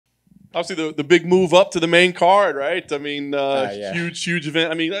Obviously, the big move up to the main card, right? I mean, Yeah. huge event.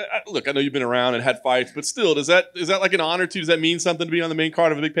 I mean, look, I know you've been around and had fights, but still, is that like an honor to you? Does that mean something to be on the main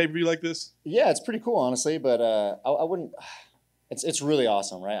card of a big pay-per-view like this? Yeah, it's pretty cool, honestly. But I wouldn't. It's really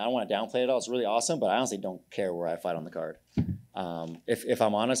awesome, right? I don't want to downplay it all. It's really awesome, but I honestly don't care where I fight on the card. If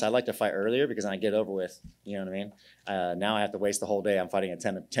I'm honest, I'd like to fight earlier because then I get over with. You know what I mean? Now I have to waste the whole day. I'm fighting at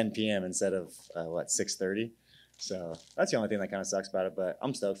 10 p.m. instead of 6:30. So that's the only thing that kind of sucks about it. But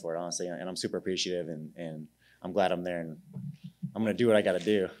I'm stoked for it, honestly, and I'm super appreciative, and I'm glad I'm there, and I'm gonna do what I got to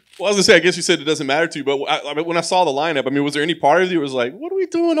do. Well, I was gonna say, I guess you said it doesn't matter to you, but I mean, when I saw the lineup, I mean, was there any part of you that was like, "What are we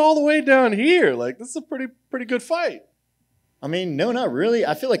doing all the way down here? Like, this is a pretty good fight." I mean, no, not really.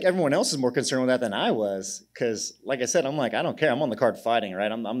 I feel like everyone else is more concerned with that than I was, because, like I said, I'm like, I don't care. I'm on the card fighting,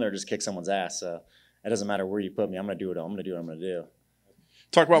 right? I'm there to just kick someone's ass. So it doesn't matter where you put me. I'm gonna do what I'm gonna do.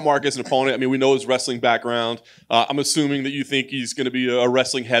 Talk about Mark as an opponent. I mean, we know his wrestling background. I'm assuming that you think he's going to be a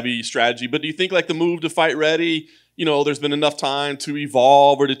wrestling heavy strategy, but do you think like the move to fight ready, you know, there's been enough time to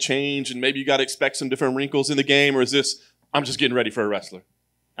evolve or to change, and maybe you got to expect some different wrinkles in the game, or is this, I'm just getting ready for a wrestler?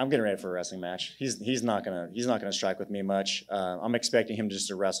 I'm getting ready for a wrestling match. He's not gonna strike with me much. I'm expecting him just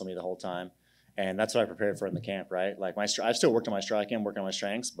to wrestle me the whole time, and that's what I prepared for in the camp, right? Like I've still worked on my striking, working on my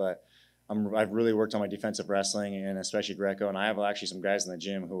strengths, but I've really worked on my defensive wrestling and especially Greco. And I have actually some guys in the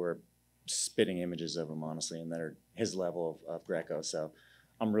gym who are spitting images of him, honestly, and that are his level of Greco. So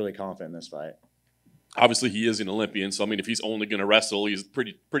I'm really confident in this fight. Obviously, he is an Olympian, so I mean, if he's only going to wrestle, he's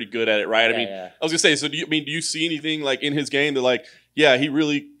pretty good at it, right? Yeah, I mean, yeah. I was gonna say, so do you see anything like in his game that like, yeah, he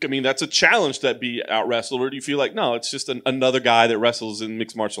really, I mean, that's a challenge to be out wrestled, or do you feel like no, it's just another guy that wrestles in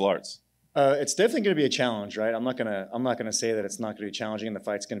mixed martial arts? It's definitely going to be a challenge, right? I'm not gonna say that it's not going to be challenging and the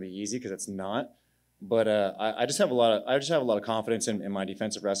fight's going to be easy because it's not. But I just have a lot of confidence in my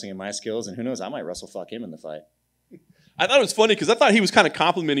defensive wrestling and my skills, and who knows, I might wrestle fuck him in the fight. I thought it was funny because I thought he was kind of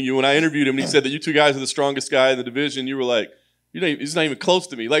complimenting you when I interviewed him, and he said that you two guys are the strongest guy in the division. You were like, he's not even close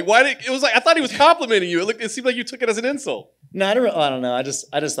to me. Like, it was like I thought he was complimenting you. It seemed like you took it as an insult. No, I don't know. I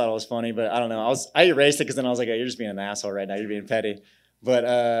just thought it was funny, but I don't know. I erased it because then I was like, oh, you're just being an asshole right now. You're being petty. But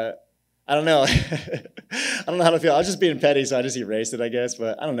I don't know. I don't know how to feel. I was just being petty, so I just erased it, I guess.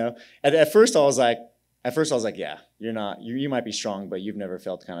 But I don't know. At first I was like, yeah, you're not. You might be strong, but you've never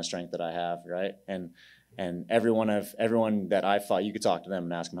felt the kind of strength that I have, right? And everyone that I fought, you could talk to them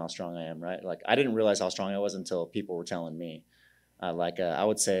and ask them how strong I am, right? Like I didn't realize how strong I was until people were telling me. I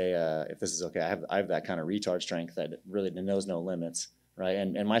would say, if this is okay, I have that kind of retard strength that really knows no limits, right?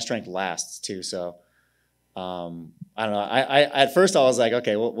 And my strength lasts too. So I don't know. I at first I was like,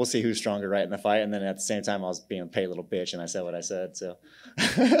 okay, we'll see who's stronger, right, in the fight. And then at the same time, I was being a paid little bitch, and I said what I said. So.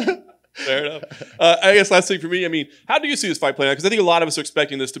 Fair enough. I guess last thing for me, I mean, how do you see this fight playing out? Because I think a lot of us are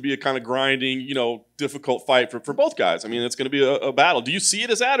expecting this to be a kind of grinding, difficult fight for both guys. I mean, it's going to be a battle. Do you see it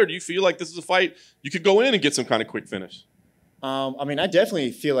as that, or do you feel like this is a fight you could go in and get some kind of quick finish? I mean, I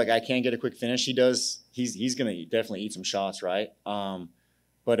definitely feel like I can get a quick finish. He does. He's going to definitely eat some shots, right?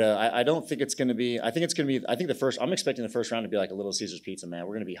 But I don't think it's going to be. I think it's going to be. I think I'm expecting the first round to be like a Little Caesar's Pizza, man.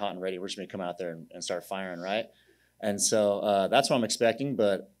 We're going to be hot and ready. We're just going to come out there and start firing, right? And so that's what I'm expecting.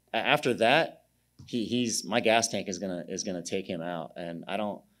 But after that, my gas tank is gonna take him out, and I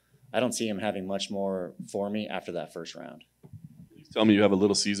don't see him having much more for me after that first round. You tell me you have a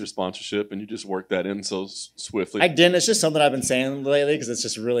Little Caesar sponsorship, and you just work that in so swiftly. I didn't. It's just something I've been saying lately because it's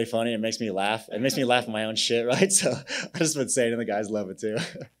just really funny. It makes me laugh. It makes me laugh at my own shit, right? So I just been saying it, and the guys love it too.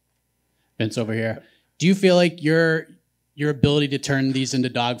 Vince over here. Do you feel like your ability to turn these into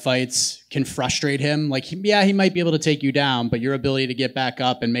dogfights can frustrate him? Like, he might be able to take you down, but your ability to get back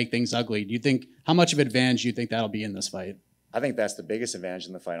up and make things ugly, do you think, how much of an advantage do you think that'll be in this fight? I think that's the biggest advantage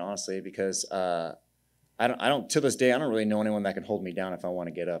in the fight, honestly, because I don't to this day, I don't really know anyone that can hold me down if I want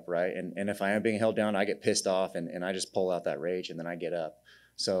to get up, right? And if I am being held down, I get pissed off and I just pull out that rage and then I get up.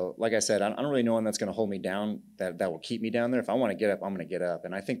 So like I said, I don't really know one that's going to hold me down that will keep me down there. If I want to get up, I'm going to get up.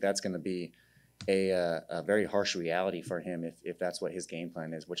 And I think that's going to be a very harsh reality for him if that's what his game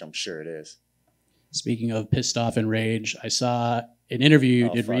plan is, which I'm sure it is. Speaking of pissed off and rage, I saw an interview you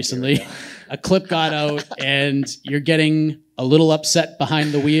did recently. A clip got out, and you're getting a little upset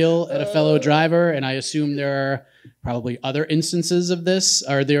behind the wheel at a fellow driver, and I assume there are probably other instances of this.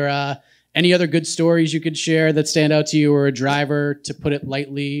 Are there any other good stories you could share that stand out to you, or a driver, to put it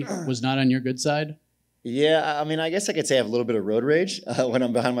lightly, was not on your good side? Yeah, I mean, I guess I could say I have a little bit of road rage when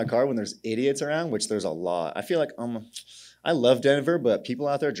I'm behind my car when there's idiots around, which there's a lot. I feel like I love Denver, but people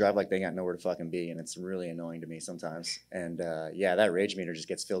out there drive like they got nowhere to fucking be, and it's really annoying to me sometimes. And yeah, that rage meter just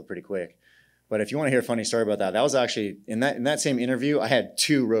gets filled pretty quick. But if you want to hear a funny story about that, that was actually in that same interview, I had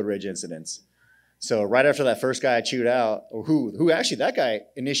 2 road rage incidents. So right after that first guy I chewed out, or who actually, that guy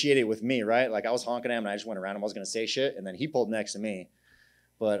initiated with me, right? Like I was honking at him and I just went around him. I was going to say shit. And then he pulled next to me.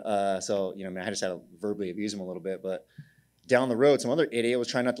 But so, you know, I just had to verbally abuse him a little bit. But down the road, some other idiot was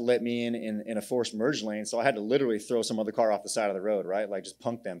trying not to let me in a forced merge lane. So I had to literally throw some other car off the side of the road, right? Like just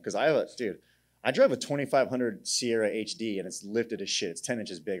punk them. Because I drive a 2500 Sierra HD and it's lifted as shit. It's 10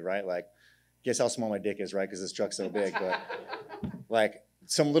 inches big, right? Like, guess how small my dick is, right? Because this truck's so big. But like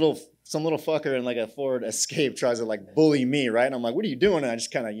some little fucker in like a Ford Escape tries to like bully me, right? And I'm like, what are you doing? And I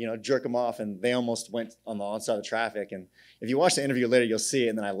just kind of, you know, jerk them off, and they almost went on the outside of the traffic. And if you watch the interview later, you'll see it.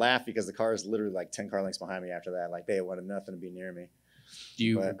 And then I laugh because the car is literally like 10 car lengths behind me after that. Like they wanted nothing to be near me. Do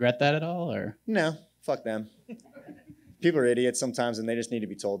you regret that at all, or? No, fuck them. People are idiots sometimes, and they just need to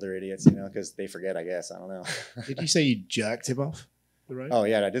be told they're idiots, you know, because they forget, I guess. I don't know. Did you say you jerked him off the road? Oh,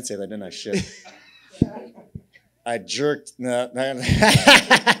 yeah, I did say that, didn't I? Shit. I jerked. No.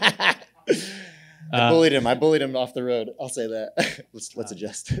 I bullied him. I bullied him off the road. I'll say that. Let's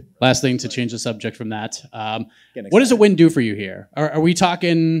adjust. Last thing to change the subject from that. What does a win do for you here? Are we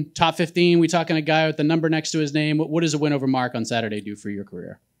talking top 15? We talking a guy with the number next to his name? What does a win over Mark on Saturday do for your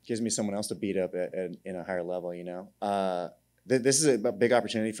career? Gives me someone else to beat up in a higher level, you know. This is a big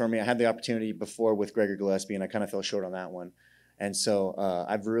opportunity for me. I had the opportunity before with Gregor Gillespie, and I kind of fell short on that one. And so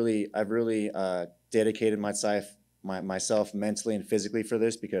I've really dedicated myself mentally and physically for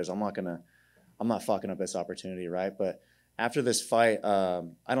this, because I'm not fucking up this opportunity, right? But after this fight, I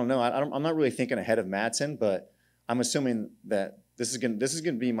don't know. I'm not really thinking ahead of Madsen, but I'm assuming that this is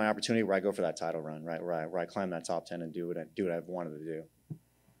gonna be my opportunity where I go for that title run, right? Where I climb that top 10 and do what I've wanted to do.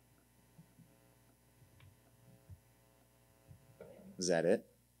 Is that it?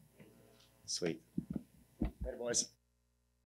 Sweet. Later, boys.